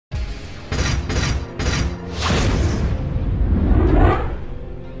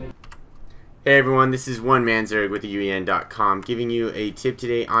Hey everyone, this is One Man Zerg with the UEN.com giving you a tip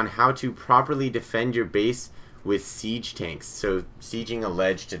today on how to properly defend your base with siege tanks. So sieging a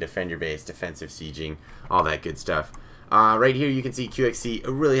ledge to defend your base, defensive sieging, all that good stuff. Right here you can see QXC,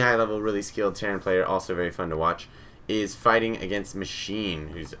 a really high level, really skilled Terran player, also very fun to watch, is fighting against Machine,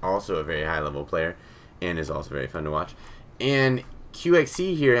 who's also a very high level player and is also very fun to watch. And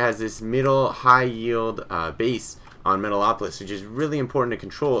QXC here has this middle high yield base on Metalopolis, which is really important to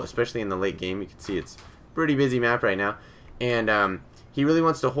control, especially in the late game. You can see it's a pretty busy map right now, and he really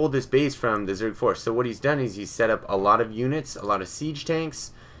wants to hold this base from the Zerg force. So what he's done is he's set up a lot of units, a lot of siege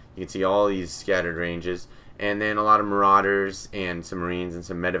tanks. You can see all these scattered ranges, and then a lot of marauders and some marines and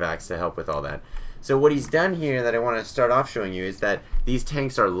some medevacs to help with all that. So what he's done here that I want to start off showing you is that these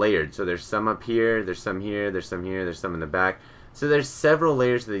tanks are layered. So there's some up here, there's some here, there's some here, there's some in the back. So there's several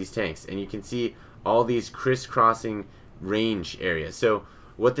layers of these tanks, and you can see all these crisscrossing range areas. So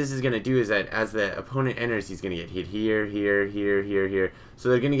what this is going to do is that as the opponent enters, he's going to get hit here, here, here, here, here. So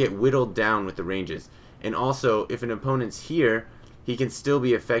they're going to get whittled down with the ranges. And also, if an opponent's here, he can still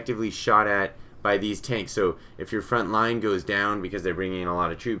be effectively shot at by these tanks. So if your front line goes down because they're bringing in a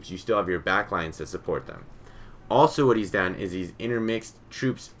lot of troops, you still have your back lines to support them. Also what he's done is he's intermixed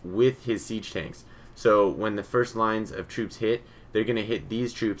troops with his siege tanks. So when the first lines of troops hit, they're going to hit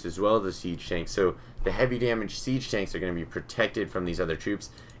these troops as well as the siege tanks. So the heavy damage siege tanks are going to be protected from these other troops,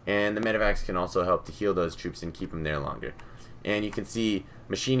 and the medevacs can also help to heal those troops and keep them there longer. And you can see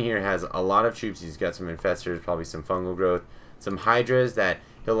Machine here has a lot of troops. He's got some infestors, probably some fungal growth, some hydras that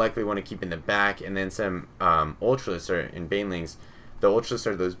he'll likely want to keep in the back, and then some ultralists and banelings. The ultralists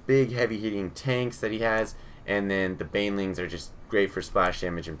are those big heavy hitting tanks that he has, and then the banelings are just great for splash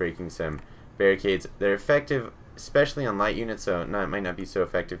damage and breaking some barricades. They're effective especially on light units, so it might not be so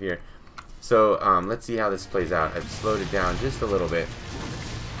effective here. So let's see how this plays out. I've slowed it down just a little bit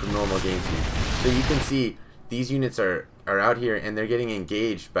from normal game speed. So you can see these units are out here, and they're getting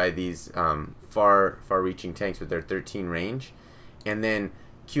engaged by these far-reaching tanks with their 13 range. And then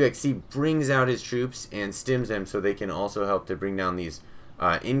QXC brings out his troops and stims them so they can also help to bring down these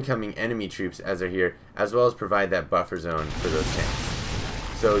incoming enemy troops as they're here, as well as provide that buffer zone for those tanks.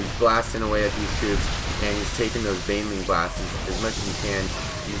 So he's blasting away at these troops, and he's taking those baneling blasts as much as he can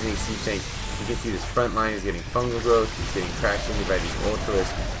using siege tanks. You can see this front line is getting fungal growth, he's getting crashed into by these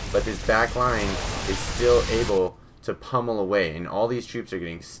ultralists, but this back line is still able to pummel away, and all these troops are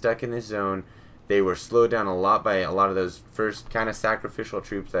getting stuck in this zone. They were slowed down a lot by a lot of those first kind of sacrificial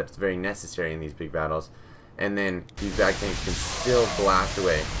troops that's very necessary in these big battles, and then these back tanks can still blast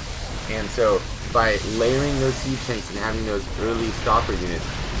away. And so by layering those siege tanks and having those early stopper units,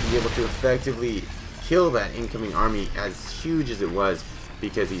 be able to effectively kill that incoming army as huge as it was,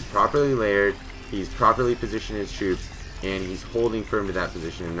 because he's properly layered, he's properly positioned his troops, and he's holding firm to that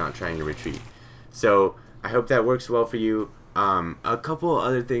position and not trying to retreat. So I hope that works well for you. A couple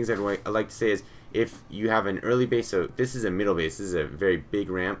other things I'd like to say is, if you have an early base, so this is a middle base, this is a very big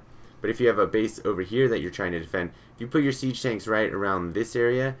ramp, but if you have a base over here that you're trying to defend, if you put your siege tanks right around this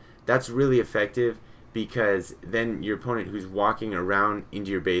area, that's really effective, because then your opponent who's walking around into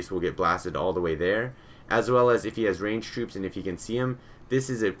your base will get blasted all the way there, as well as if he has ranged troops and if he can see them. This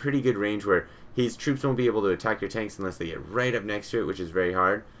is a pretty good range where his troops won't be able to attack your tanks unless they get right up next to it, which is very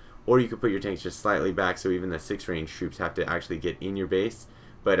hard. Or you could put your tanks just slightly back, so even the 6 range troops have to actually get in your base.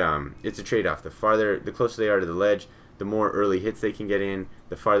 But it's a trade-off. The closer they are to the ledge, the more early hits they can get in.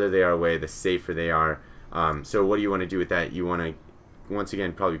 The farther they are away, the safer they are. So what do you want to do with that? You want to, once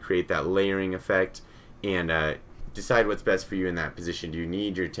again, probably create that layering effect and decide what's best for you in that position. Do you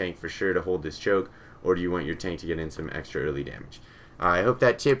need your tank for sure to hold this choke, or do you want your tank to get in some extra early damage? I hope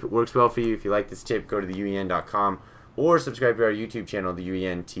that tip works well for you. If you like this tip, go to the UEN.com or subscribe to our YouTube channel, the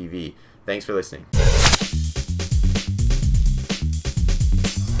UEN TV. Thanks for listening.